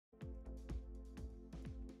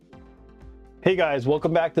Hey guys,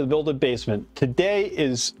 welcome back to the Build It Basement. Today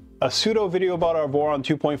is a pseudo video about our Voron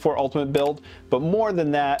 2.4 Ultimate build, but more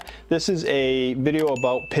than that, this is a video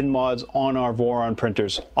about pin mods on our Voron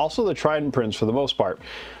printers, also the Trident prints for the most part.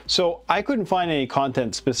 So I couldn't find any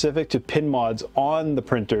content specific to pin mods on the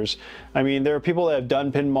printers. I mean, there are people that have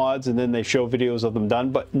done pin mods and then they show videos of them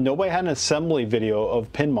done, but nobody had an assembly video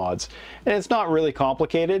of pin mods. And it's not really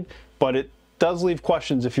complicated, but it does leave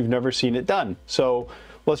questions if you've never seen it done. So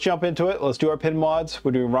let's jump into it. Let's do our pin mods.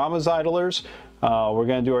 We're doing RAMA idlers. We're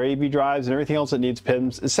going to do our AB drives and everything else that needs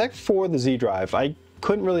pins, except for the Z drive. I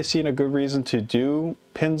couldn't really see a good reason to do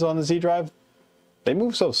pins on the Z drive. They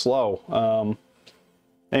move so slow.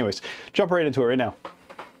 Anyways, jump right into it right now.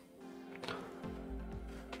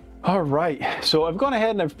 All right, so I've gone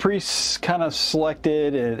ahead and I've kind of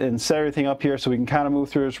selected and set everything up here so we can kind of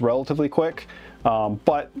move through this relatively quick.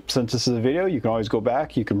 But since this is a video, you can always go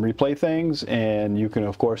back, you can replay things, and you can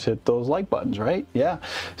of course hit those like buttons, right? Yeah.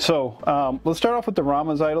 So let's start off with the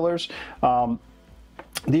RAMA idlers.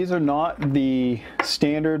 These are not the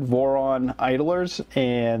standard Voron idlers,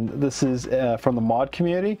 and this is from the mod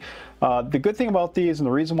community. The good thing about these, and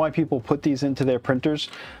the reason why people put these into their printers,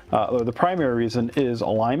 or the primary reason, is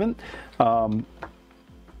alignment.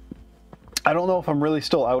 I don't know if I'm really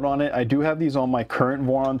still out on it. I do have these on my current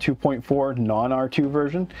Voron 2.4 non-R2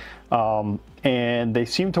 version, and they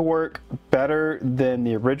seem to work better than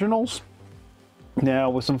the originals. Now,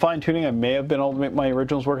 with some fine tuning, I may have been able to make my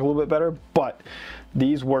originals work a little bit better, but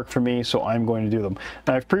these work for me, so I'm going to do them.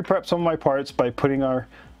 And I've pre-prepped some of my parts by putting our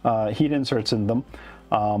heat inserts in them.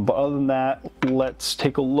 But other than that, let's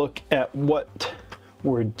take a look at what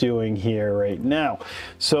we're doing here right now.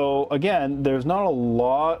 So again, there's not a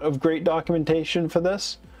lot of great documentation for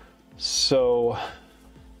this. So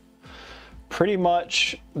pretty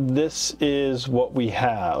much this is what we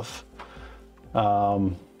have.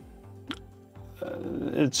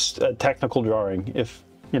 It's a technical drawing, if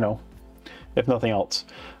nothing else.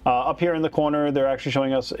 Up here in the corner, they're actually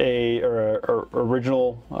showing us a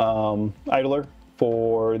original idler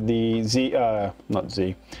for the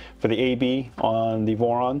for the AB on the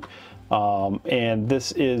Voron, and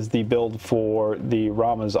this is the build for the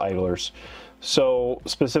RAMA's idlers. So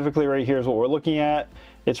specifically right here is what we're looking at.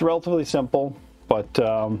 It's relatively simple, but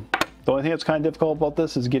the only thing that's kind of difficult about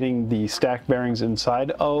this is getting the stack bearings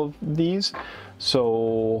inside of these.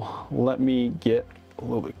 So let me get a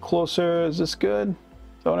little bit closer. Is this good? Is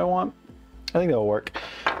that what I want? I think that'll work.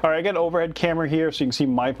 All right, I got an overhead camera here so you can see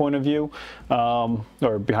my point of view,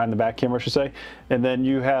 or behind the back camera, I should say. And then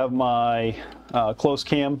you have my close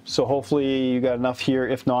cam, so hopefully you got enough here.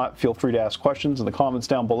 If not, feel free to ask questions in the comments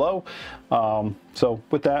down below. So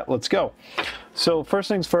with that, let's go. So first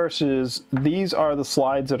things first is these are the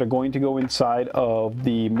slides that are going to go inside of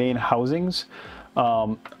the main housings.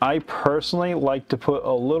 I personally like to put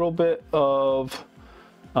a little bit of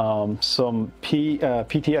some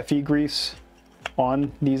PTFE grease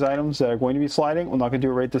on these items that are going to be sliding. We're not going to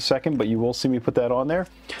do it right this second, but you will see me put that on there.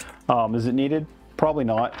 Is it needed? Probably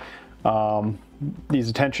not. These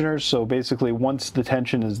are tensioners, so basically once the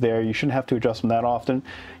tension is there, you shouldn't have to adjust them that often.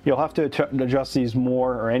 You'll have to adjust these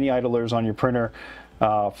more, or any idlers on your printer,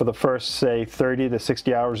 for the first, say, 30 to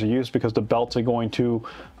 60 hours of use, because the belts are going to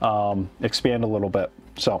expand a little bit.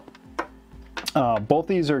 So both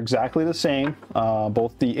these are exactly the same,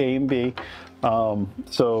 both the A and B.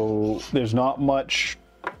 So there's not much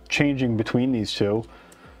changing between these two.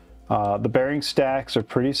 The bearing stacks are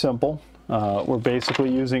pretty simple. We're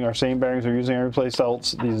basically using our same bearings we're using every place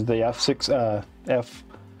else. These are the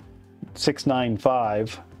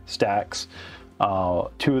F695 stacks.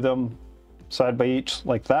 Two of them side by each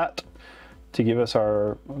like that to give us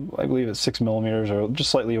our, I believe it's 6 millimeters, or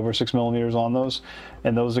just slightly over 6 millimeters on those.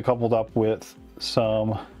 And those are coupled up with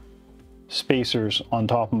some spacers on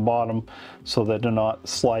top and bottom so that they're not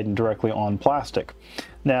sliding directly on plastic.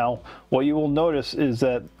 Now, what you will notice is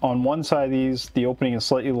that on one side of these, the opening is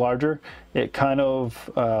slightly larger. It kind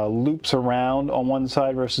of loops around on one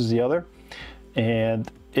side versus the other,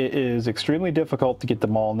 and it is extremely difficult to get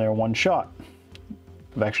them all in there in one shot.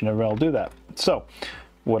 I've actually never been able to do that. So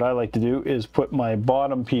what I like to do is put my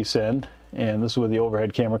bottom piece in, and this is where the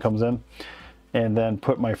overhead camera comes in, and then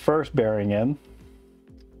put my first bearing in,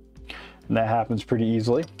 and that happens pretty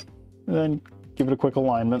easily. And then give it a quick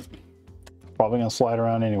alignment. Probably gonna slide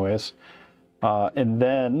around anyways. And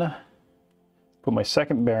then put my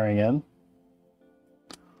second bearing in,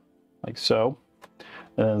 like so,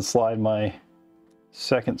 and then slide my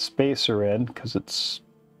second spacer in, because it's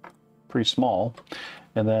pretty small,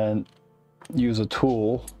 and then use a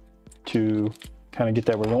tool to kind of get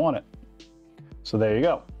that where you want it. So there you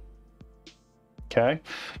go. Okay, I'm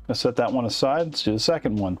gonna set that one aside. Let's do the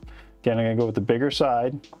second one. Again, I'm gonna go with the bigger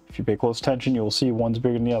side. If you pay close attention, you'll see one's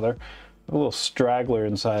bigger than the other. A little straggler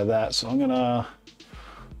inside of that, so I'm gonna,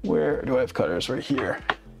 where do I have cutters? Right here.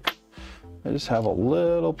 I just have a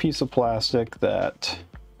little piece of plastic that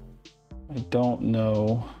I don't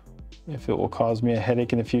know if it will cause me a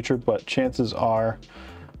headache in the future, but chances are,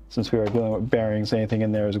 since we are dealing with bearings, anything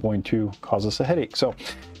in there is going to cause us a headache. So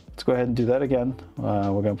let's go ahead and do that again.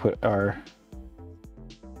 We're gonna put our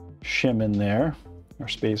shim in there, our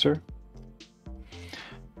spacer.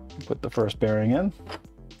 Put the first bearing in.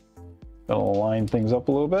 That'll line things up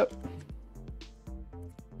a little bit.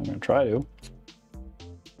 I'm gonna try to.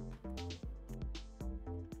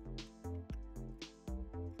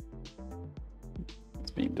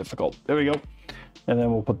 It's being difficult. There we go. And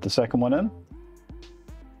then we'll put the second one in.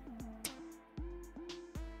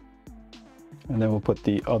 And then we'll put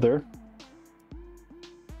the other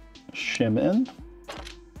shim in.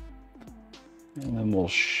 And then we'll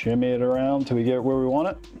shimmy it around till we get where we want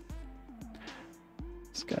it.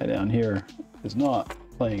 This guy down here is not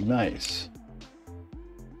playing nice.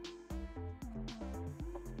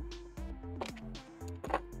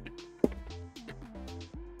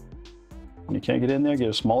 When you can't get in there, get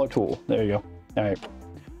a smaller tool. There you go. All right.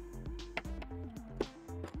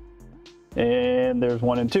 And there's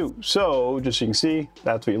 1 and 2. So just so you can see,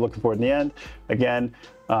 that's what you're looking for in the end. Again,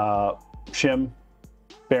 shim,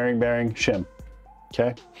 bearing, bearing, shim.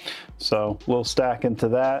 Okay, so we'll stack into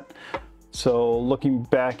that. So looking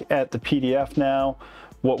back at the PDF now,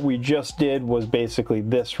 what we just did was basically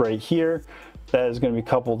this right here. That is going to be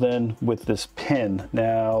coupled in with this pin.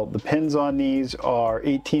 Now the pins on these are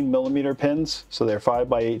 18mm pins, so they're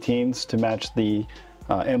 5x18s to match the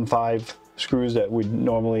M5 screws that we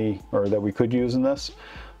normally, or that we could use in this.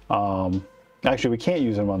 Actually, we can't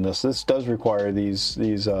use them on this. This does require these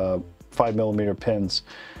 5mm pins.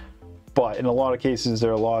 But in a lot of cases,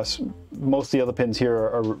 they're lost. Most of the other pins here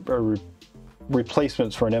are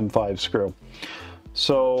replacements for an M5 screw.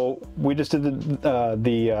 So we just did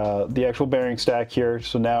the actual bearing stack here.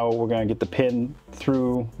 So now we're going to get the pin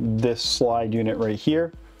through this slide unit right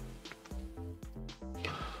here.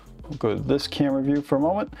 We'll go to this camera view for a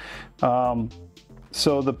moment.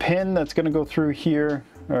 So the pin that's going to go through here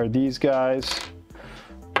are these guys,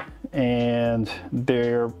 and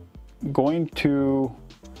they're going to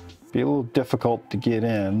be a little difficult to get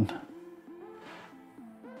in,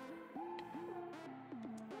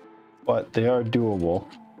 but they are doable.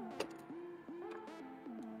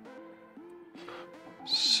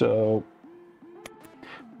 So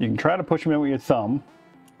you can try to push them in with your thumb.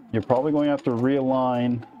 You're probably going to have to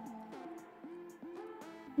realign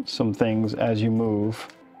some things as you move.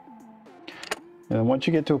 And then once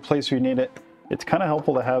you get to a place where you need it, it's kind of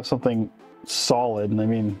helpful to have something solid, and I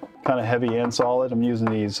mean kind of heavy and solid. I'm using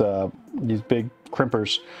these big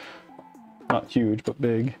crimpers, not huge but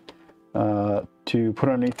big, to put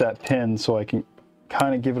underneath that pin so I can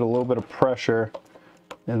kind of give it a little bit of pressure,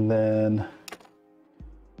 and then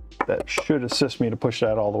that should assist me to push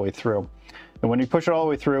that all the way through. And when you push it all the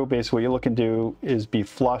way through, basically what you're looking to do is be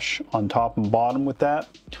flush on top and bottom with that.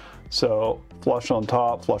 So flush on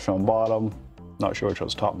top, flush on bottom. Not sure which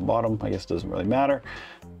one's top and bottom. I guess it doesn't really matter.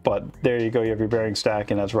 But there you go, you have your bearing stack,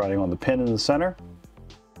 and that's riding on the pin in the center.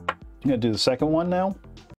 I'm gonna do the second one now.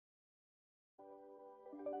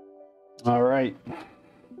 All right.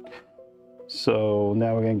 So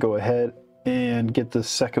now we're gonna go ahead and get the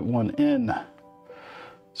second one in.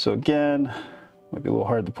 So again, might be a little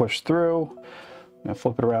hard to push through. I'm gonna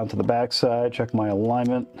flip it around to the back side, check my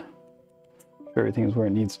alignment. Everything is where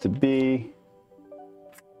it needs to be.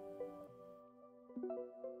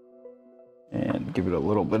 And give it a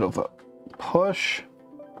little bit of a push.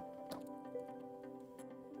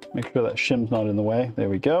 Make sure that shim's not in the way. There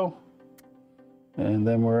we go. And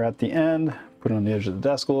then we're at the end. Put it on the edge of the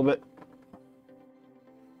desk a little bit.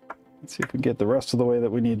 Let's see if we can get the rest of the way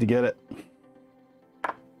that we need to get it.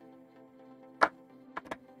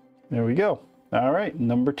 There we go. All right,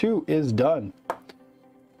 number 2 is done.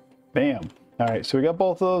 Bam. All right, so we got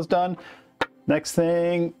both of those done. Next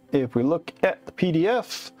thing, if we look at the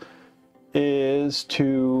PDF, is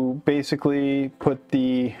to basically put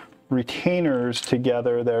the retainers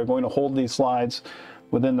together that are going to hold these slides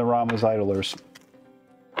within the RAMA's idlers.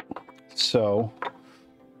 So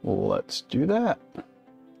let's do that.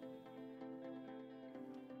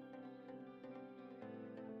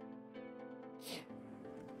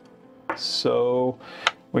 So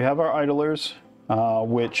we have our idlers,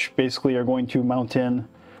 which basically are going to mount in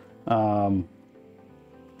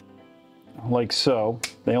like so.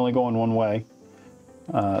 They only go in one way.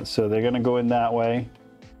 So they're going to go in that way.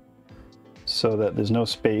 so that there's no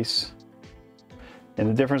space. And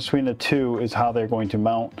the difference between the two is how they're going to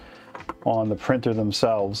mount on the printer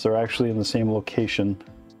themselves. They're actually in the same location.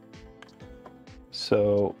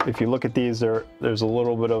 So if you look at these, there's a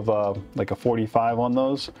little bit of like a 45 on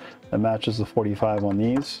those that matches the 45 on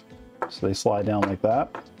these. So they slide down like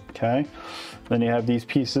that. Okay. Then you have these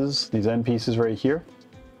pieces, these end pieces right here.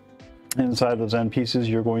 Inside those end pieces,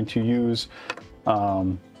 you're going to use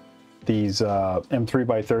these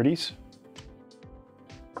M3x30s.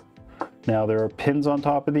 Now there are pins on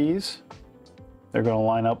top of these. They're going to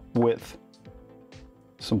line up with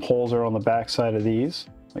some holes are on the back side of these,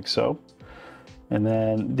 like so. And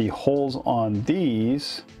then the holes on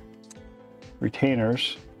these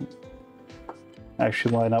retainers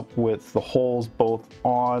actually line up with the holes both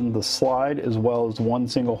on the slide as well as one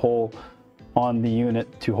single hole on the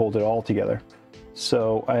unit to hold it all together.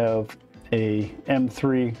 So I have a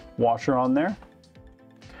M3 washer on there.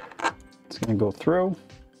 It's going to go through.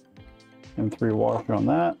 M3 washer on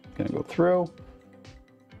that. Going to go through.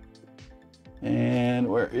 And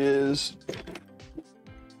where is...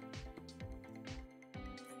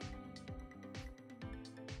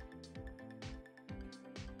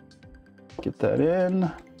 Get that in.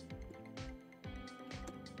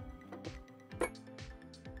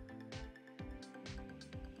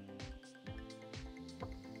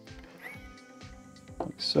 Like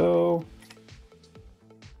so.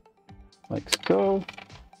 Like so.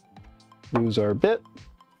 Lose our bit.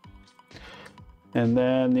 And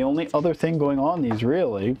then the only other thing going on these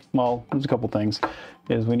really, well, there's a couple things,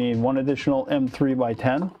 is we need one additional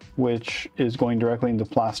M3x10, which is going directly into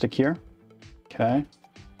plastic here. Okay.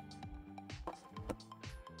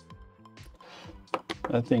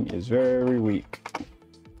 That thing is very weak.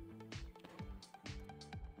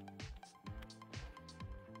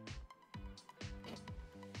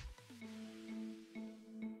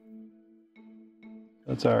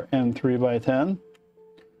 That's our M3x10.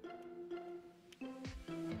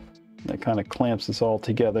 That kind of clamps this all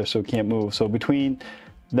together so it can't move. So between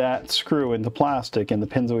that screw and the plastic and the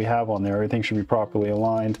pins that we have on there, everything should be properly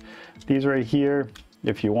aligned. These right here,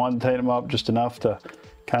 if you want to tighten them up just enough to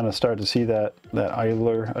kind of start to see that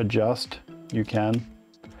idler adjust, you can.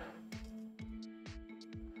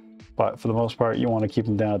 But for the most part, you want to keep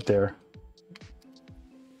them down at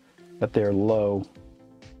their low.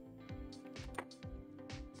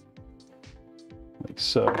 Like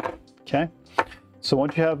so. Okay. So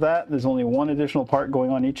once you have that, there's only one additional part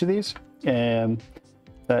going on each of these, and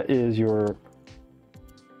that is your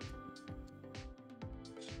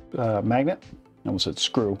magnet. I almost said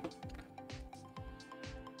screw.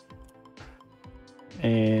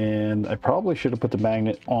 And I probably should have put the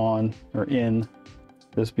magnet on or in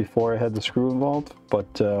this before I had the screw involved,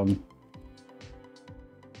 but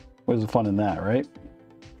where's the fun in that, right?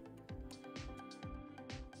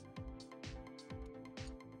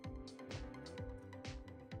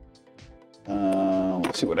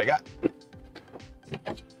 Let's see what I got.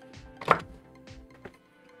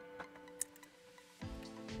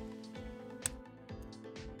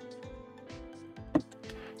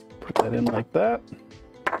 Put that in like that.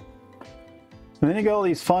 And then you got all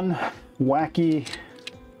these fun, wacky,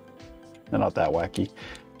 they're not that wacky,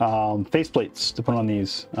 face plates to put on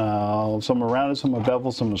these. Some are rounded, some are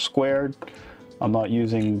beveled, some are squared. I'm not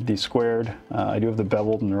using the squared. I do have the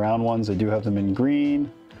beveled and the round ones. I do have them in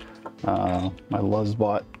green. My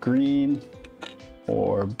Luzbot green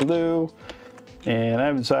or blue, and I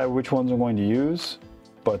haven't decided which ones I'm going to use,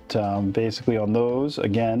 but basically on those,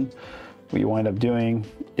 again, what you wind up doing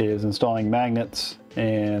is installing magnets,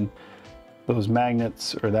 and those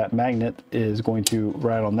magnets, or that magnet, is going to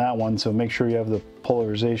ride on that one, so make sure you have the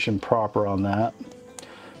polarization proper on that.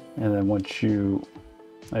 And then once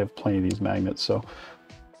I have plenty of these magnets, so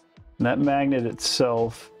that magnet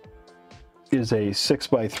itself is a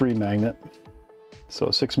 6x3 magnet, so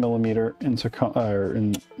 6mm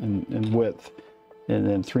in width, and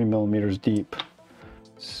then 3mm deep.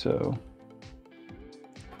 So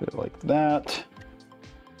put it like that,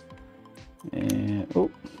 and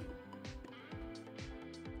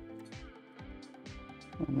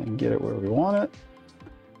and then get it where we want it,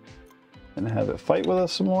 and have it fight with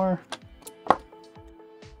us some more.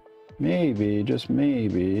 Maybe, just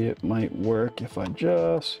maybe, it might work if I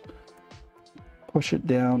just push it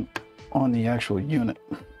down on the actual unit.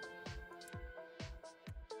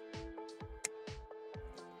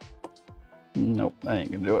 Nope, I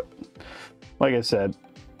ain't gonna do it. Like I said,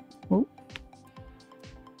 a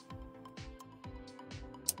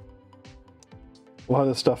lot of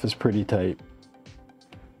this stuff is pretty tight.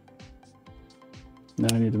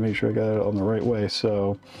 Now I need to make sure I got it on the right way,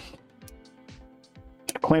 so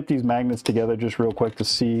clamp these magnets together just real quick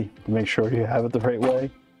to make sure you have it the right way,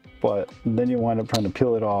 but then you wind up trying to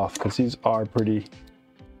peel it off because these are pretty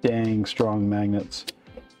dang strong magnets.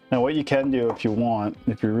 Now what you can do if you want,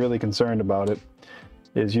 if you're really concerned about it,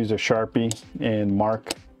 is use a Sharpie and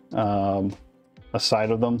mark a side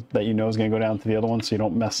of them that you know is going to go down to the other one so you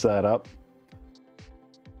don't mess that up.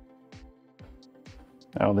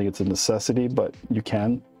 I don't think it's a necessity, but you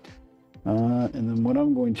can. And then what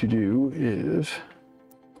I'm going to do is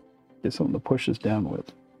get something to push this down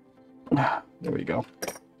with. There we go.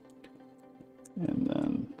 And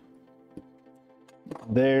then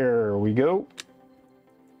there we go.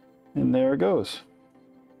 And there it goes.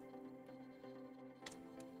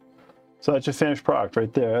 So that's your finished product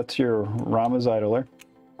right there. That's your RAMA idler.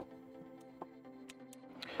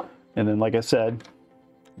 And then, like I said,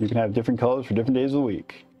 you can have different colors for different days of the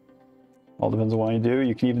week. All depends on what you do.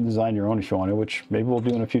 You can even design your own if you want to, which maybe we'll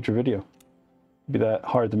do in a future video. It'd be that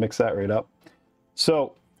hard to mix that right up.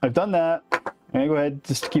 So I've done that. I'm gonna go ahead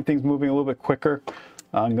just to keep things moving a little bit quicker.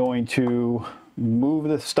 I'm going to move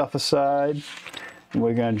this stuff aside.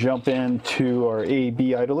 We're going to jump into our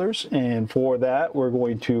AB idlers, and for that we're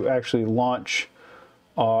going to actually launch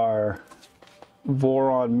our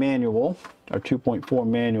Voron manual, our 2.4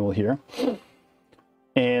 manual here.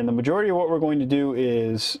 And the majority of what we're going to do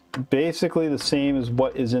is basically the same as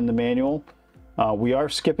what is in the manual. We are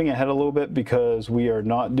skipping ahead a little bit because we are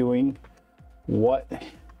not doing what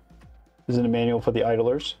is in the manual for the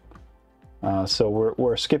idlers. So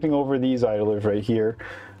we're skipping over these idlers right here.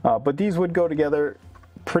 But these would go together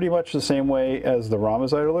pretty much the same way as the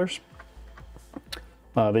RAMA's idlers.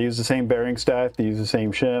 They use the same bearing stack, they use the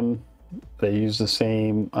same shim, they use the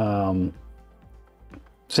same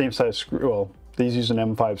size screw. Well, these use an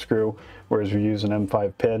M5 screw, whereas we use an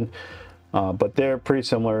M5 pin. But they're pretty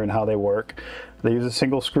similar in how they work. They use a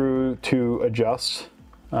single screw to adjust.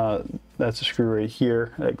 That's a screw right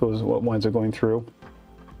here that goes, what winds up going through.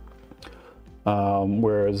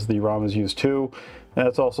 Whereas the RAMA's use two. And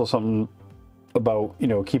that's also something about, you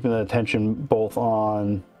know, keeping the tension both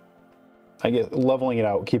on, I guess, leveling it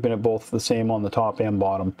out, keeping it both the same on the top and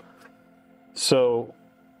bottom. So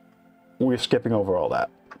we're skipping over all that.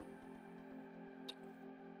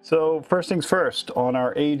 So first things first, on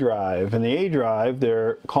our A drive. And the A drive,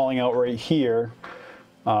 they're calling out right here,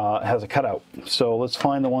 has a cutout. So let's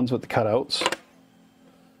find the ones with the cutouts,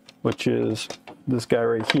 which is this guy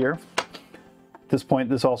right here. At this point,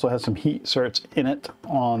 this also has some heat certs in it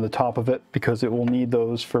on the top of it because it will need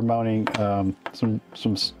those for mounting some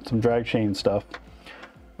drag chain stuff.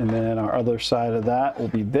 And then our other side of that will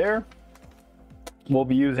be there. We'll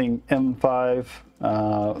be using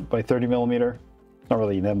M5 by 30 millimeter. Not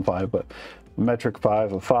really an M5, but metric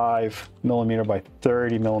 5, a 5 millimeter by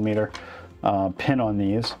 30 millimeter pin on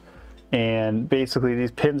these. And basically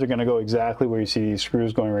these pins are going to go exactly where you see these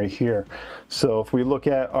screws going right here. So if we look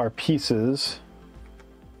at our pieces,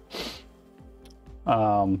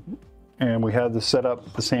 and we have this set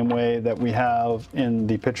up the same way that we have in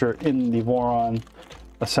the picture in the Voron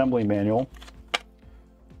assembly manual.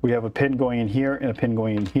 We have a pin going in here and a pin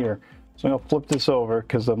going in here. So I'm going to flip this over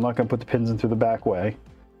because I'm not going to put the pins in through the back way.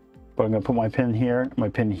 But I'm going to put my pin here,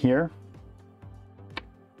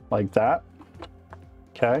 like that.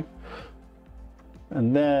 Okay.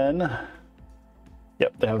 And then,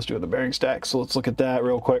 yep, that has to do with the bearing stack. So let's look at that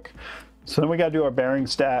real quick. So then we got to do our bearing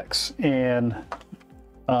stacks, and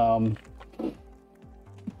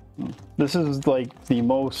this is like the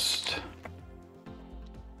most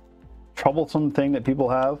troublesome thing that people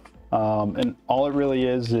have. And all it really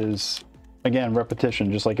is again,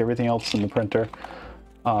 repetition, just like everything else in the printer.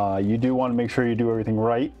 You do want to make sure you do everything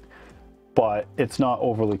right, but it's not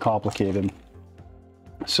overly complicated.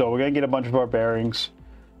 So we're going to get a bunch of our bearings,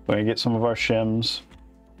 we're going to get some of our shims,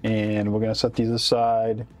 and we're going to set these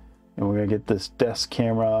aside, and we're going to get this desk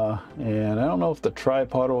camera, and I don't know if the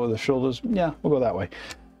tripod over the shoulders, yeah, we'll go that way.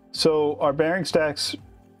 So our bearing stacks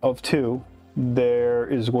of two, there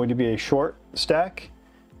is going to be a short stack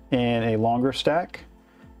and a longer stack.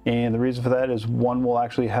 And the reason for that is one will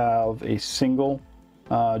actually have a single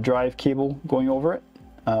drive cable going over it,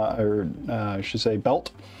 or I should say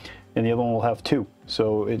belt, and the other one will have two.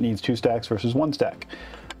 So it needs two stacks versus one stack.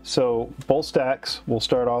 So both stacks will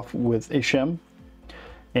start off with a shim,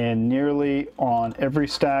 and nearly on every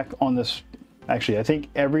stack on this, actually I think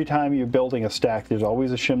every time you're building a stack there's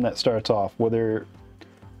always a shim that starts off, whether,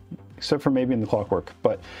 except for maybe in the clockwork,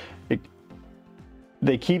 but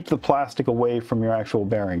they keep the plastic away from your actual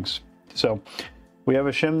bearings. So we have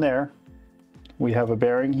a shim there, we have a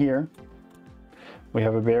bearing here, we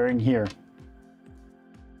have a bearing here.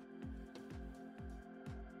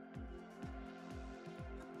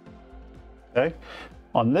 Okay,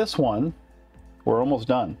 on this one, we're almost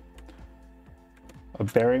done. A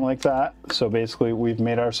bearing like that. So basically we've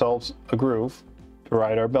made ourselves a groove to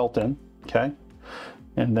ride our belt in, okay?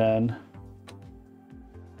 And then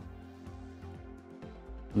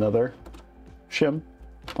another shim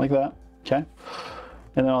like that, okay?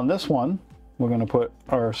 And then on this one, we're gonna put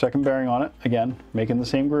our second bearing on it, again, making the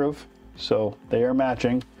same groove. So they are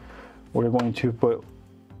matching. We're going to put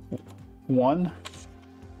 1,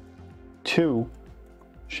 2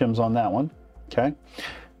 shims on that one, okay?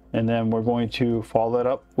 And then we're going to follow that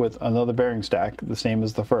up with another bearing stack, the same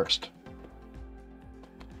as the first.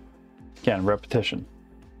 Again, repetition.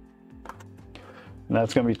 And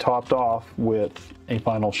that's going to be topped off with a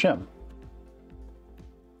final shim,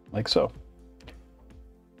 like so.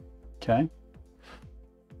 Okay.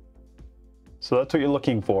 So that's what you're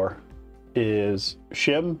looking for, is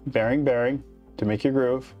shim, bearing, bearing to make your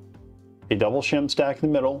groove, a double shim stack in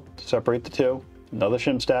the middle to separate the two, another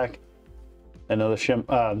shim stack, another shim,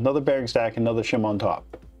 another bearing stack, another shim on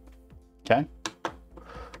top. Okay,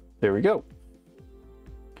 there we go.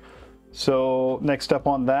 So next step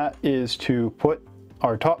on that is to put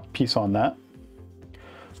our top piece on that.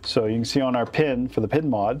 So you can see on our pin for the pin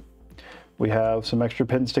mod, we have some extra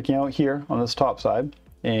pins sticking out here on this top side,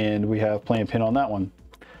 and we have plenty of pin on that one.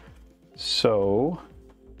 So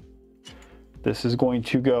this is going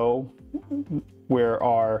to go where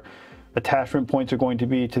our attachment points are going to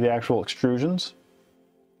be to the actual extrusions.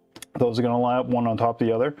 Those are going to line up one on top of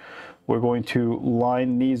the other. We're going to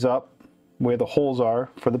line these up where the holes are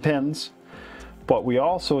for the pins, but we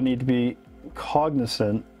also need to be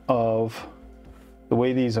cognizant of the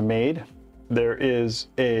way these are made. There is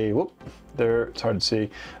a, it's hard to see,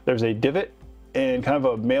 there's a divot and kind of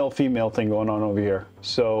a male-female thing going on over here.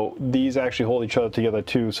 So these actually hold each other together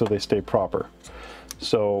too, so they stay proper.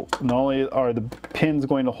 So not only are the pins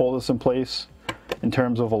going to hold us in place in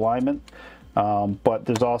terms of alignment, but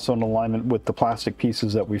there's also an alignment with the plastic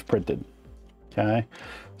pieces that we've printed. Okay,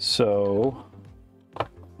 so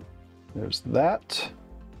there's that.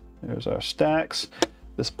 There's our stacks.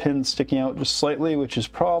 This pin's sticking out just slightly, which is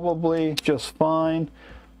probably just fine,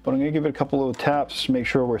 but I'm gonna give it a couple of taps to make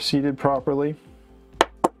sure we're seated properly,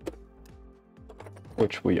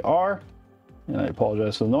 which we are, and I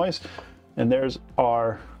apologize for the noise. And there's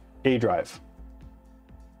our A drive.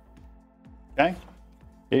 Okay,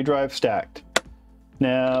 A drive stacked.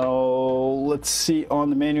 Now let's see on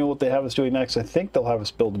the manual what they have us doing next. I think they'll have us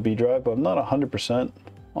build a B drive, but I'm not 100%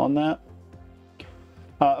 on that.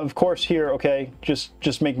 Of course here, okay,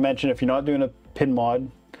 just make mention, if you're not doing a pin mod,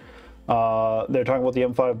 they're talking about the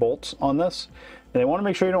M5 bolts on this, and they want to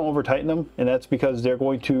make sure you don't over tighten them, and that's because they're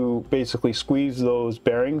going to basically squeeze those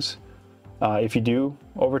bearings if you do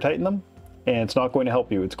over tighten them, and it's not going to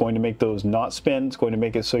help you. It's going to make those not spin. It's going to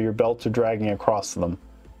make it so your belts are dragging across them.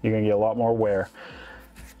 You're going to get a lot more wear.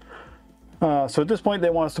 So at this point, they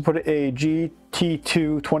want us to put a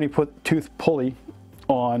GT2 20-tooth pulley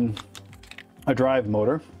on a drive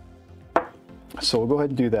motor. So we'll go ahead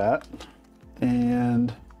and do that.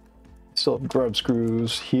 And still have grub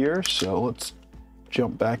screws here, so let's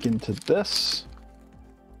jump back into this.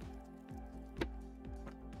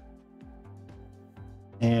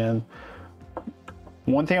 And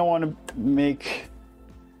one thing I want to make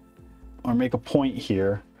a point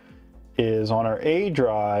here is on our A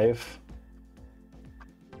drive.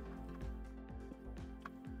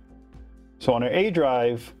 So on our A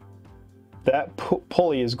drive, that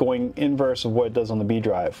pulley is going inverse of what it does on the B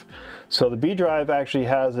drive. So the B drive actually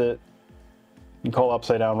has it, you can call it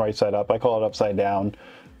upside down, right side up. I call it upside down,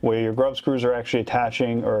 where your grub screws are actually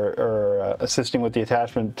attaching or assisting with the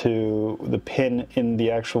attachment to the pin in the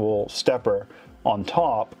actual stepper on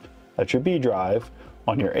top. That's your B drive.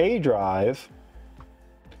 On your A drive,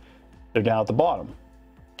 they're down at the bottom.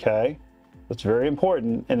 Okay, that's very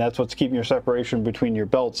important, and that's what's keeping your separation between your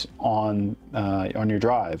belts on your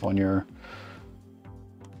drive, on your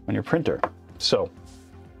printer. So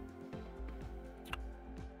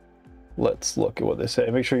let's look at what they say.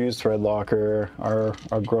 Make sure you use thread locker. Our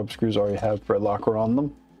grub screws already have thread locker on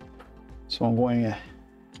them, so I'm going to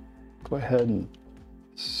go ahead and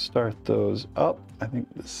start those up. I think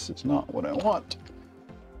this is not what I want.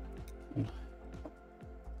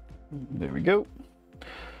 There we go.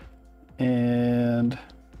 And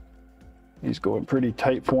he's going pretty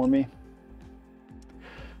tight for me.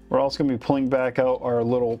 We're also going to be pulling back out our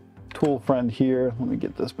little tool friend here. Let me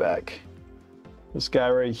get this back. This guy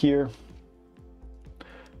right here.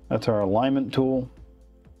 That's our alignment tool.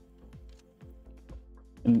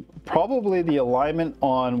 And probably the alignment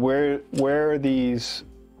on where these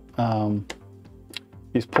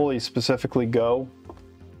pulleys specifically go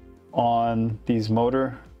on these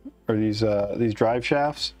motor or these drive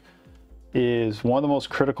shafts is one of the most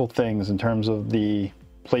critical things in terms of the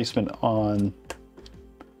placement on,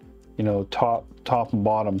 you know, top and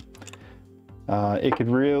bottom. It could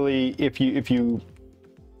really, if you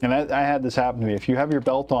and I had this happen to me, if you have your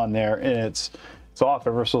belt on there and it's off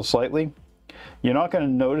ever so slightly, you're not going to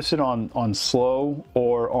notice it on slow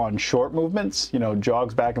or on short movements, you know,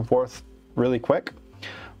 jogs back and forth really quick.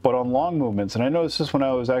 But on long movements, and I noticed this when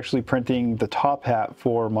I was actually printing the top hat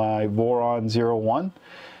for my Voron 01,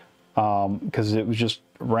 because it was just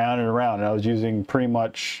round and around, and I was using pretty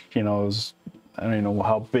much, you know, I don't even know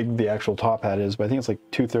how big the actual top hat is, but I think it's like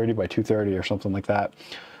 230 by 230 or something like that.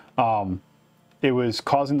 It was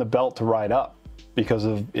causing the belt to ride up because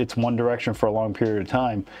of its one direction for a long period of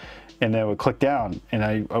time, and then it would click down, and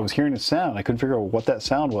I was hearing a sound. I couldn't figure out what that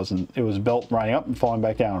sound was, and it was belt riding up and falling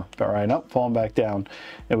back down, belt riding up, falling back down.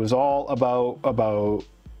 It was all about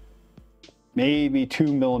maybe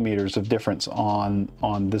 2 millimeters of difference on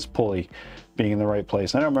this pulley being in the right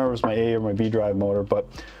place. I don't remember if it was my A or my B drive motor, but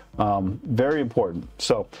very important.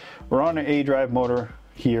 So we're on an A drive motor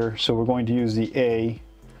here, so we're going to use the A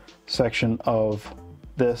section of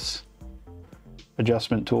this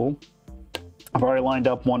adjustment tool. I've already lined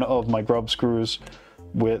up one of my grub screws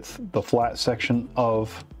with the flat section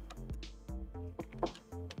of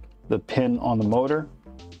the pin on the motor.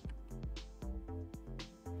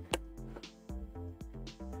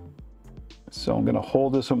 So I'm going to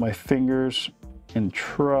hold this with my fingers and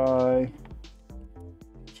try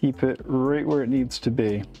to keep it right where it needs to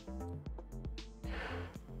be.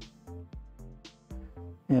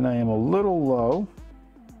 And I am a little low,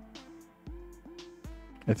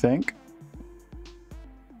 I think.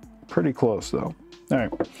 Pretty close though. All right,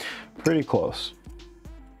 pretty close.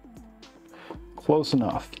 Close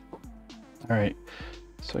enough. All right,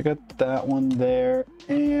 so I got that one there,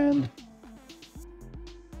 and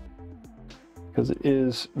because it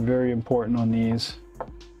is very important on these,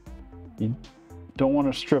 you don't want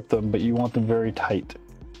to strip them, but you want them very tight.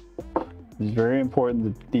 It's very important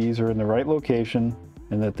that these are in the right location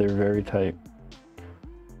and that they're very tight.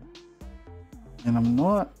 And I'm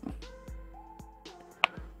not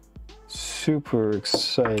super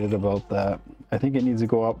excited about that. I think it needs to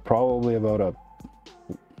go up probably about a,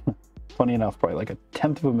 funny enough, probably like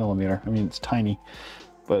 1/10 of a millimeter. I mean, it's tiny,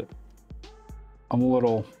 but I'm a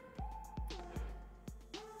little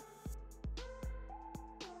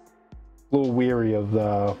weary of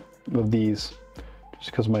these,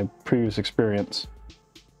 just because of my previous experience.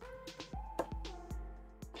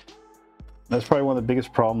 That's probably one of the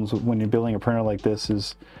biggest problems when you're building a printer like this,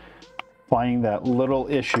 is finding that little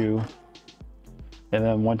issue, and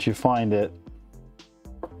then once you find it,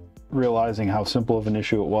 realizing how simple of an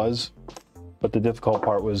issue it was, but the difficult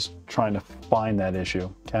part was trying to find that issue.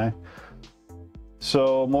 Okay,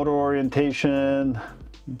 so motor orientation,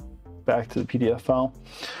 back to the PDF file.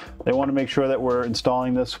 They want to make sure that we're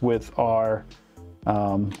installing this with our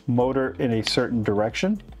motor in a certain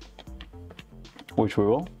direction, which we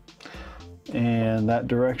will. And that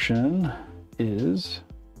direction is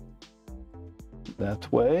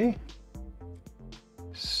that way.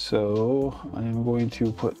 So I am going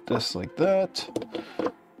to put this like that.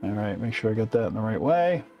 All right, make sure I got that in the right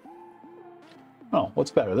way. Oh,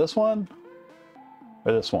 what's better, this one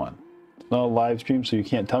or this one? It's not a live stream, so you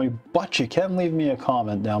can't tell me, but you can leave me a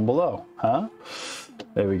comment down below, huh?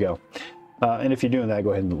 There we go. And if you're doing that,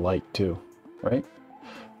 go ahead and like too, right?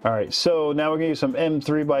 All right, so now we're gonna use some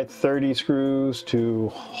M3x30 screws to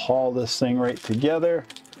haul this thing right together.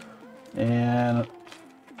 And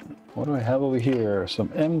what do I have over here? Some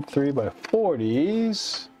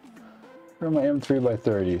M3x40s. Where are my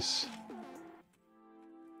M3x30s?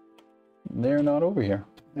 They're not over here.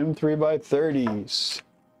 M3x30s.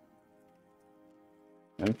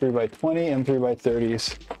 M3x20,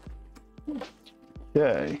 M3x30s.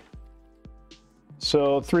 Okay.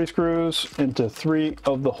 So 3 screws into 3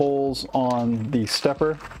 of the holes on the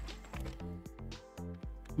stepper.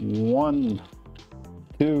 1,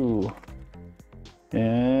 2,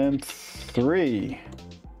 and 3.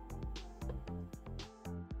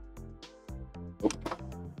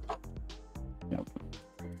 Yep.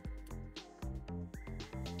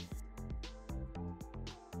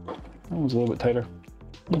 That one's a little bit tighter.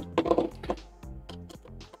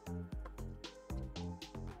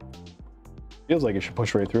 Feels like it should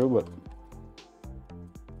push right through, but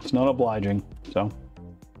it's not obliging, so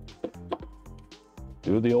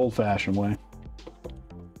do it the old-fashioned way.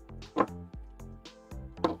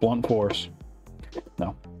 Blunt force.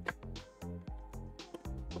 No.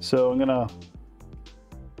 So I'm gonna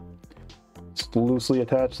just loosely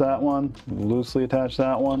attach that one, loosely attach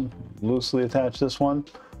that one, loosely attach this one,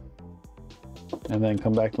 and then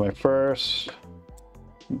come back to my first.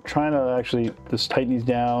 I'm trying to actually just tighten these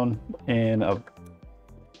down in a, I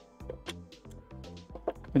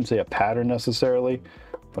wouldn't say a pattern necessarily,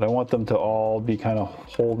 but I want them to all be kind of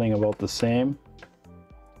holding about the same,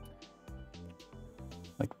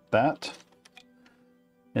 like that.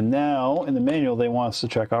 And now in the manual, they want us to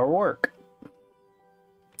check our work.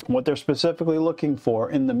 What they're specifically looking for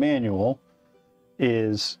in the manual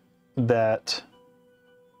is that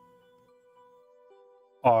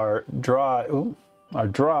our drive,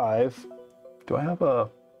 do I have a,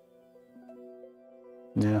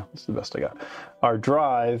 yeah, that's the best I got. Our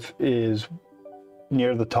drive is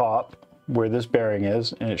near the top where this bearing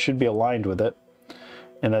is, and it should be aligned with it,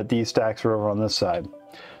 and that these stacks are over on this side.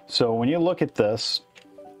 So when you look at this,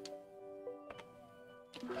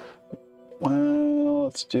 well,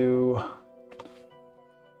 let's do,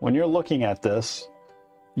 when you're looking at this,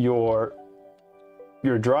 your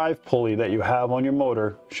drive pulley that you have on your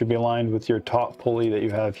motor should be aligned with your top pulley that you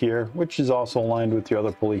have here, which is also aligned with your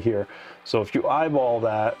other pulley here. So if you eyeball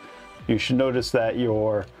that, you should notice that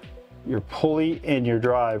your pulley and your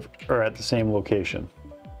drive are at the same location.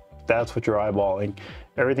 That's what you're eyeballing.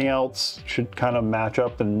 Everything else should kind of match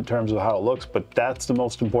up in terms of how it looks, but that's the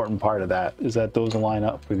most important part of that, is that those line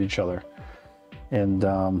up with each other. And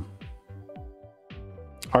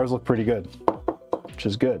ours look pretty good, which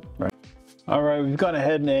is good, right? All right, we've gone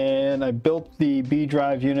ahead and I built the B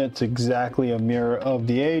drive units exactly a mirror of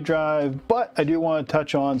the A drive, but I do want to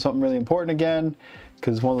touch on something really important again,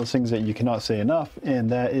 because one of those things that you cannot say enough, and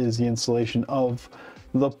that is the installation of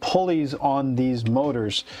the pulleys on these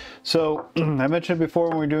motors. So I mentioned before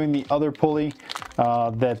when we were doing the other pulley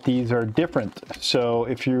that these are different. So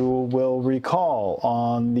if you will recall,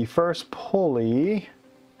 on the first pulley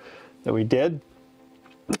that we did,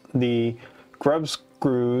 the grub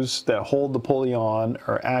screws that hold the pulley on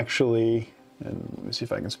are actually, and let me see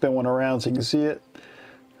if I can spin one around so you can see it,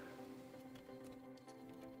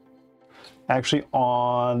 actually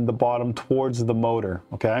on the bottom towards the motor,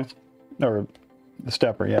 okay? Or the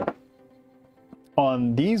stepper, yeah.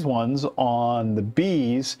 On these ones, on the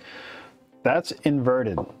B's, that's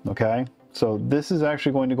inverted, okay? So this is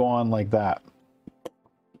actually going to go on like that.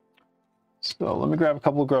 So let me grab a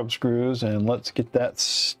couple of grub screws and let's get that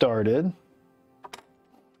started.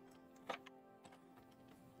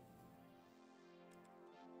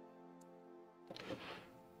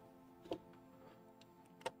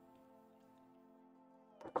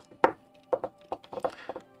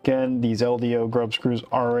 Again, these LDO grub screws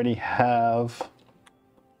already have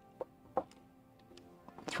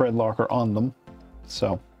thread locker on them,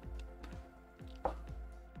 so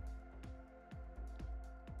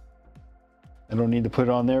I don't need to put it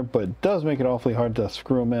on there, but it does make it awfully hard to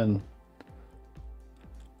screw them in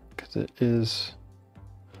because it is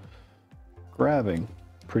grabbing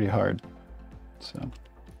pretty hard. So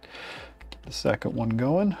get the second one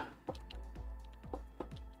going.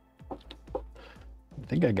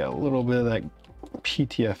 I think I got a little bit of that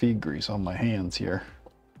PTFE grease on my hands here.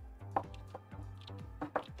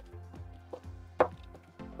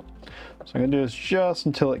 So I'm gonna do this just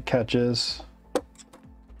until it catches,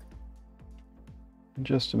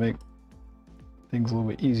 just to make things a little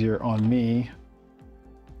bit easier on me.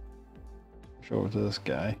 Show over to this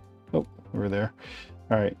guy. Oh, over there.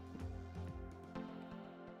 All right.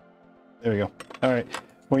 There we go. All right.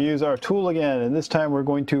 We'll use our tool again, and this time we're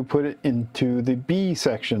going to put it into the B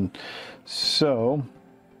section. So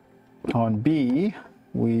on B,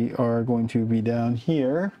 we are going to be down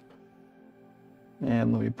here.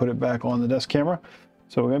 And let me put it back on the desk camera.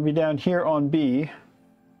 So we're going to be down here on B.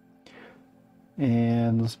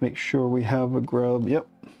 And let's make sure we have a grub. Yep.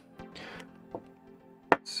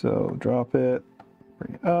 So drop it,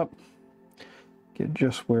 bring it up, get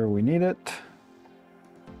just where we need it.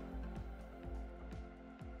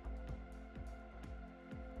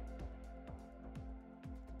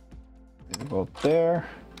 About there,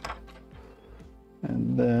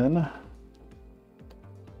 and then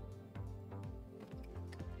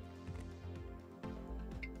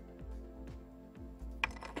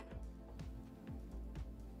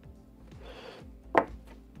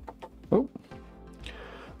oh,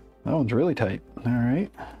 that one's really tight. All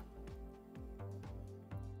right,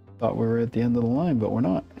 thought we were at the end of the line, but we're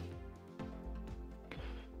not.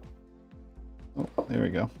 Oh, there we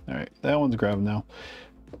go. All right, that one's grabbed now.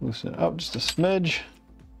 Loosen it up just a smidge.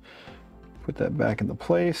 Put that back into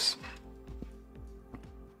place.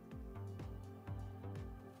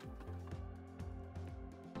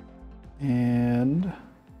 And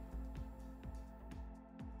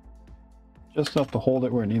just enough to hold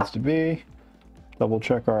it where it needs to be. Double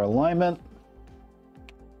check our alignment.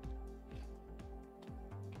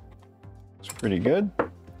 It's pretty good.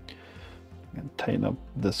 I'm gonna tighten up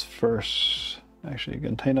this first. Actually, you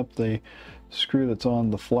can tighten up the screw that's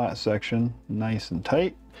on the flat section nice and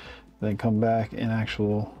tight. Then come back and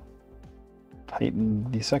actually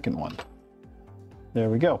tighten the second one. There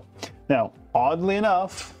we go. Now, oddly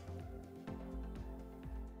enough,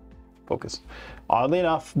 focus. Oddly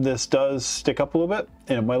enough, this does stick up a little bit,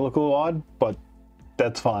 and it might look a little odd, but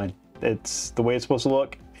that's fine. It's the way it's supposed to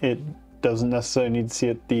look. It doesn't necessarily need to see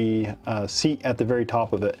it, the seat at the very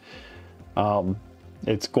top of it.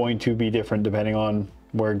 It's going to be different depending on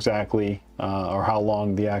where exactly or how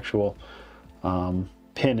long the actual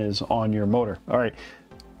pin is on your motor. All right,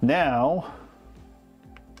 now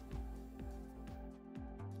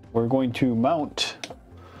we're going to mount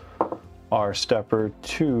our stepper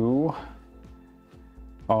to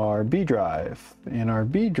our B drive, and our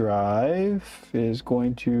B drive is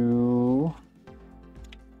going to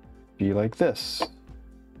be like this.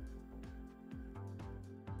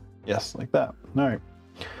 Yes, like that. All right,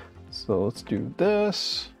 so let's do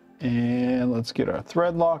this, and let's get our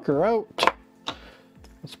thread locker out.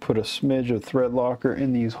 Let's put a smidge of thread locker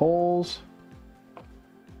in these holes.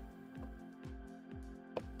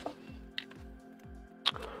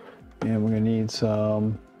 And we're gonna need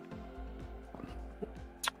some,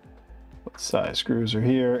 what size screws are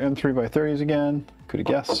here? M3x30s again. Could have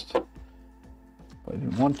guessed, but I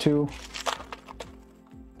didn't want to.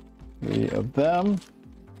 3 of them.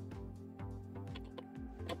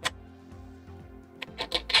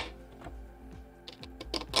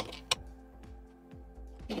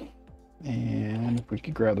 And if we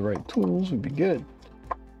could grab the right tools, we'd be good.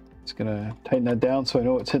 Just gonna tighten that down so I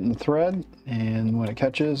know it's hitting the thread, and when it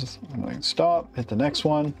catches, I'm going to stop, hit the next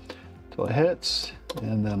one until it hits,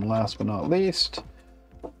 and then last but not least,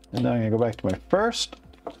 and then I'm gonna go back to my first,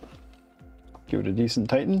 give it a decent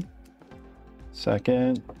tighten,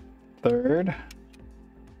 second, third,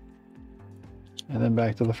 and then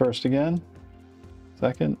back to the first again,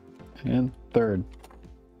 second, and third.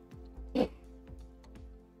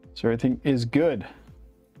 So everything is good.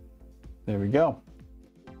 There we go.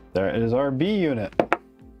 There is our B unit.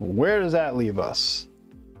 Where does that leave us?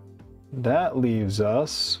 That leaves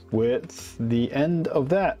us with the end of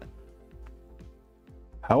that.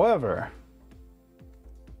 However,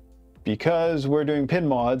 because we're doing pin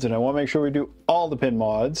mods, and I want to make sure we do all the pin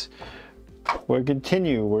mods, we'll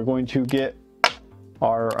continue. We're going to get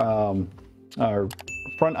our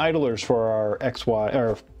front idlers for our XY,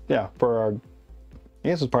 or yeah, for our, I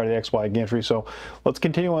guess it's part of the XY gantry. So let's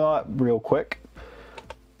continue with that real quick.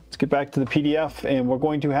 Let's get back to the PDF, and we're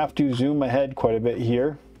going to have to zoom ahead quite a bit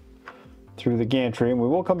here through the gantry, and we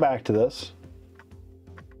will come back to this,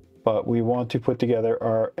 but we want to put together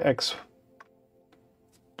our X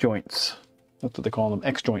joints. That's what they call them,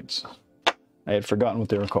 X joints. I had forgotten what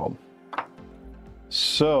they were called.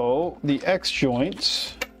 So the X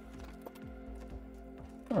joints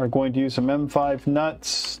are going to use some M5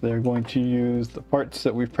 nuts. They're going to use the parts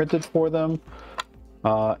that we've printed for them,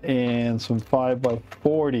 and some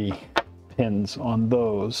 5x40 pins on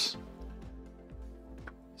those.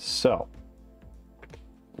 So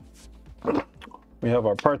we have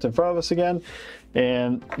our parts in front of us again,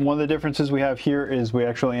 and one of the differences we have here is we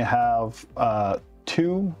actually have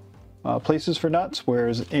 2 places for nuts,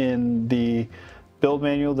 whereas in the build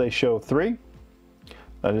manual they show 3.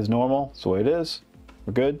 That is normal, that's the way it is.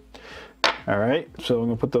 We're good. All right, so I'm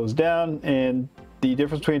gonna put those down, and the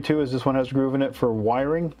difference between 2 is this one has a groove in it for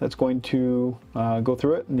wiring that's going to go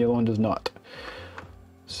through it, and the other one does not.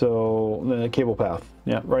 So the cable path,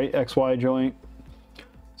 yeah, right, XY joint.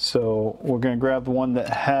 So we're going to grab the one that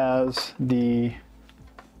has the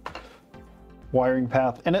wiring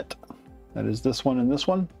path in it. That is this one and this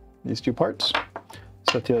one, these 2 parts.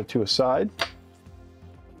 Set the other 2 aside.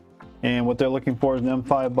 And what they're looking for is an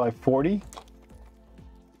M5x40.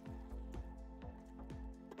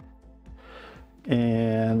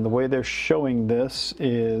 And the way they're showing this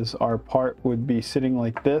is our part would be sitting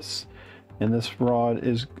like this, and this rod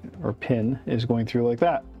is, or pin, is going through like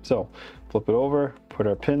that. So flip it over, put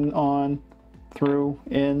our pin on, through,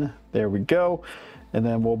 in, there we go. And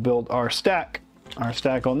then we'll build our stack. Our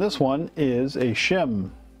stack on this one is a shim,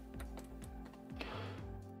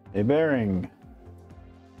 a bearing,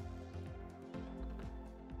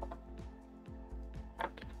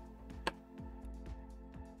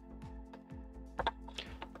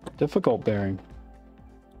 difficult bearing.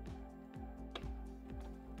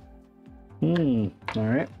 All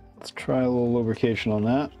right, let's try a little lubrication on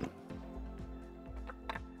that.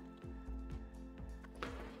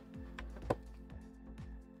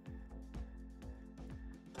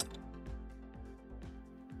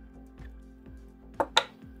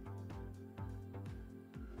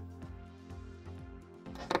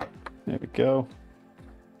 go.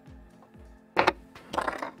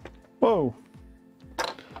 Whoa.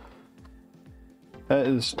 That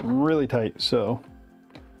is really tight, so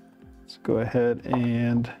let's go ahead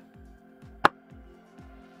and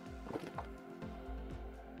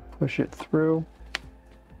push it through.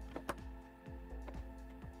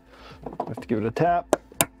 Have to give it a tap.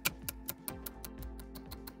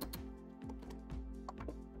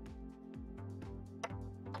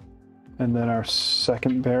 And then our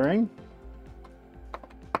second bearing.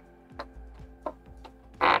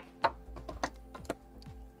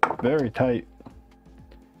 Very tight.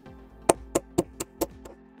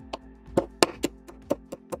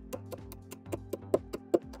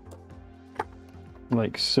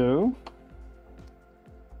 Like so.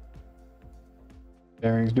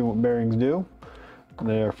 Bearings do what bearings do.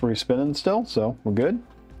 They are free spinning still, so we're good.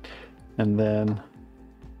 And then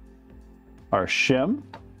our shim.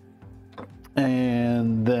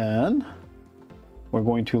 And then we're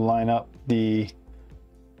going to line up the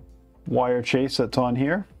wire chase that's on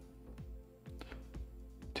here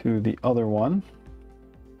to the other one,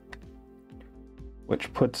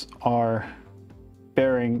 which puts our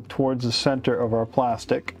bearing towards the center of our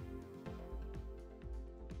plastic,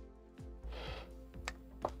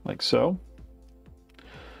 like so.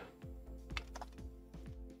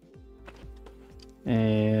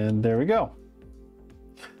 And there we go.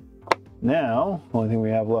 Now, the only thing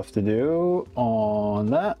we have left to do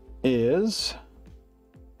on that is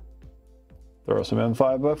throw some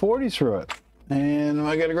M5x40s through it. And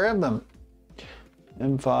I gotta grab them.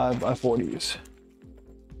 M5x40s.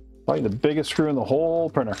 Probably the biggest screw in the whole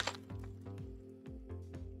printer.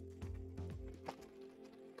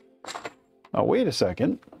 Oh, wait a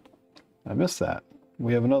second. I missed that.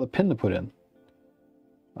 We have another pin to put in.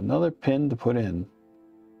 Another pin to put in.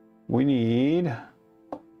 We need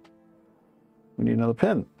another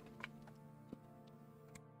pin.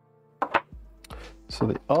 So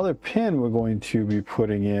the other pin we're going to be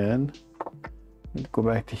putting in, let's go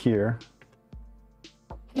back to here,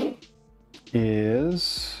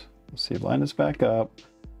 is, let's see, line this back up.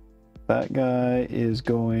 That guy is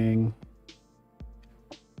going,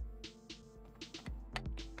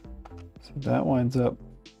 so that winds up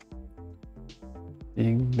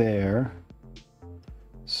being there.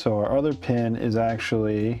 So our other pin is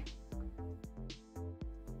actually,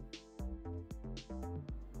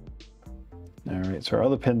 all right, so our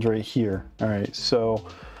other pin's right here. All right, so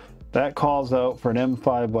that calls out for an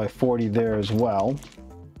M5x40 there as well.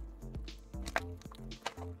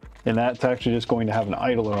 And that's actually just going to have an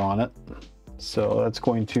idler on it. So that's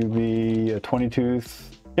going to be a 20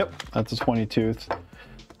 tooth. Yep, that's a 20 tooth.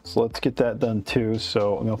 So let's get that done too.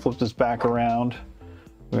 So I'm gonna flip this back around.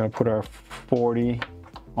 We're gonna put our 40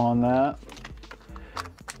 on that.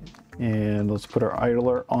 And let's put our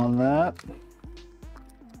idler on that.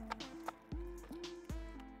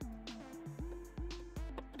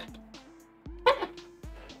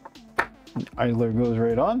 The idler goes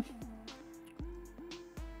right on.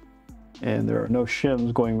 And there are no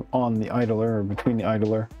shims going on the idler or between the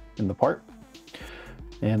idler and the part.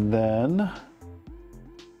 And then,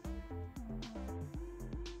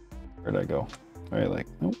 where'd I go? All right, like,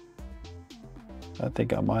 nope. I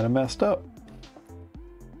think I might have messed up.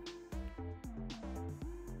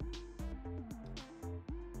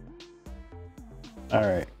 All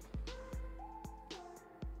right.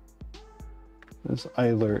 This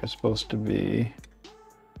idler is supposed to be,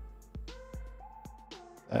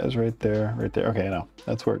 that is right there, right there. Okay, no,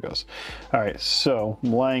 that's where it goes. All right, so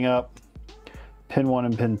I'm lining up. Pin 1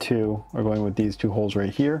 and pin 2 are going with these two holes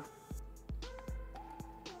right here.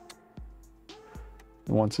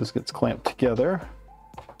 And once this gets clamped together,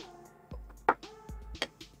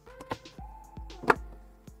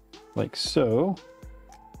 like so,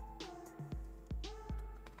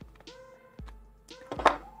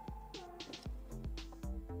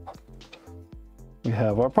 we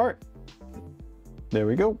have our part. There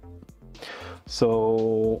we go.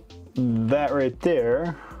 So that right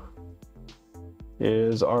there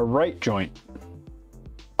is our right joint.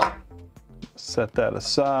 Set that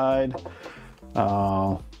aside.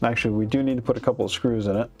 Actually, we do need to put a couple of screws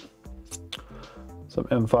in it. Some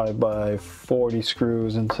M5x40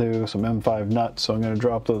 screws into some M5 nuts. So I'm going to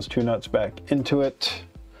drop those 2 nuts back into it.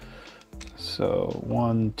 So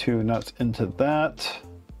 1, 2 nuts into that.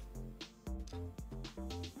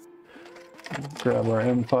 Grab our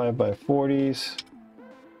M5x40s.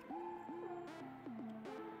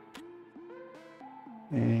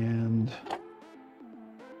 And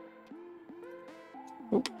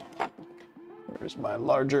oop, where's my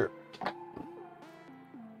larger?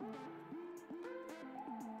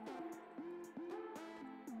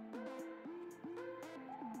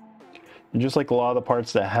 And just like a lot of the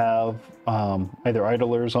parts that have either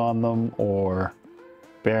idlers on them or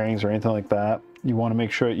bearings or anything like that, you want to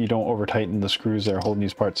make sure that you don't over tighten the screws that are holding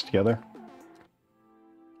these parts together.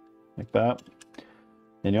 Like that.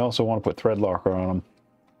 And you also want to put thread locker on them.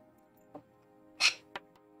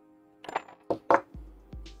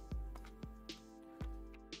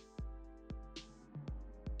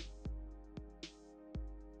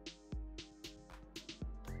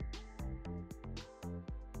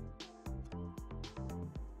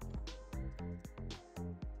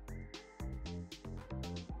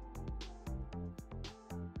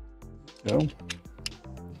 Go.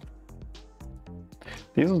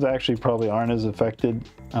 These ones actually probably aren't as affected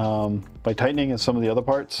by tightening as some of the other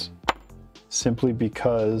parts, simply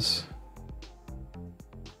because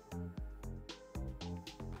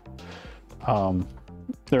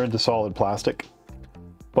they're into solid plastic,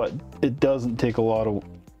 but it doesn't take a lot of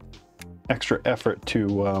extra effort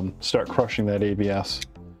to start crushing that ABS,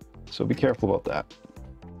 so be careful about that.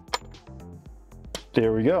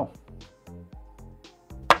 There we go.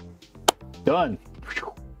 Done.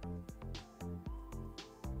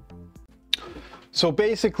 So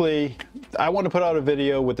basically, I want to put out a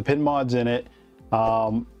video with the pin mods in it.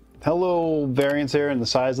 Hello variance there in the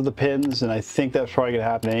size of the pins, and I think that's probably going to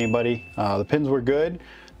happen to anybody. The pins were good.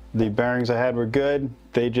 The bearings I had were good.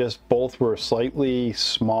 They just both were slightly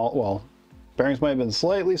small. Well, bearings might have been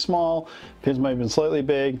slightly small. Pins might have been slightly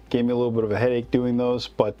big. Gave me a little bit of a headache doing those,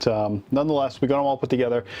 but nonetheless, we got them all put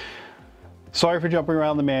together. Sorry for jumping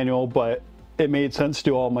around the manual, but it made sense to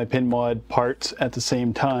do all my pin mod parts at the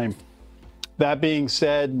same time. That being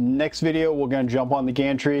said, next video we're going to jump on the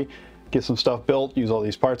gantry, get some stuff built, use all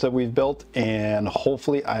these parts that we've built, and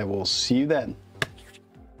hopefully I will see you then.